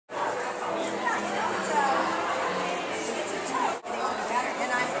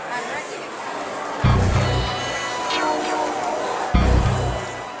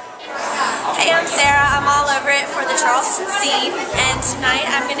the Charleston Scene, and tonight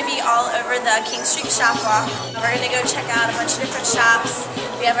I'm going to be all over the King Street Shop Walk. We're going to go check out a bunch of different shops.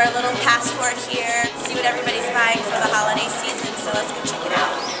 We have our little passport here, see what everybody's buying for the holiday season, so let's go check it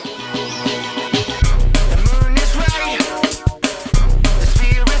out.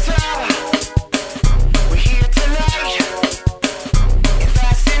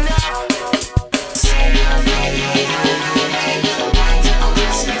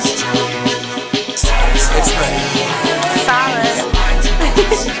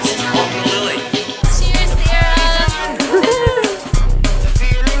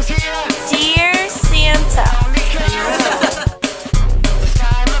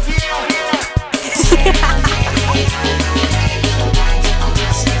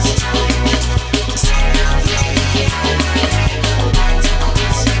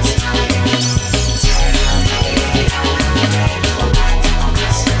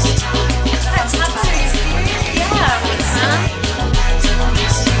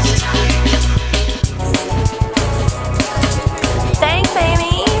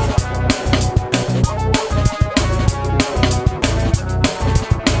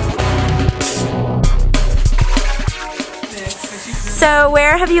 So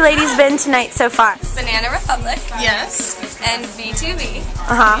where have you ladies been tonight so far? Banana Republic. Yes. And B2B.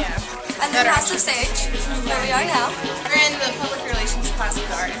 Uh-huh. And then House of Sage, where we are now. We're in the public relations class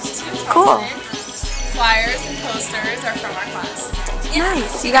with our institute. Cool. Flyers and posters are from our class. Yeah.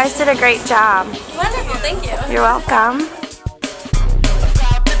 Nice. You guys did a great job. Wonderful, thank you. You're welcome.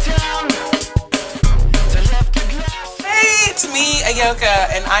 It's me,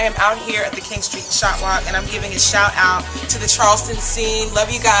 Ayoka, and I am out here at the King Street Shop Walk, and I'm giving a shout out to the Charleston Scene. Love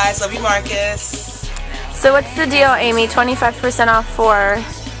you guys. Love you, Marcus. So what's the deal, Amy? 25% off for?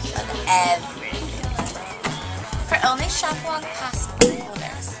 Everything. For only Shop Walk passport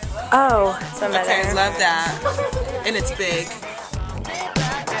holders. Oh, so better. Okay, love that. And it's big.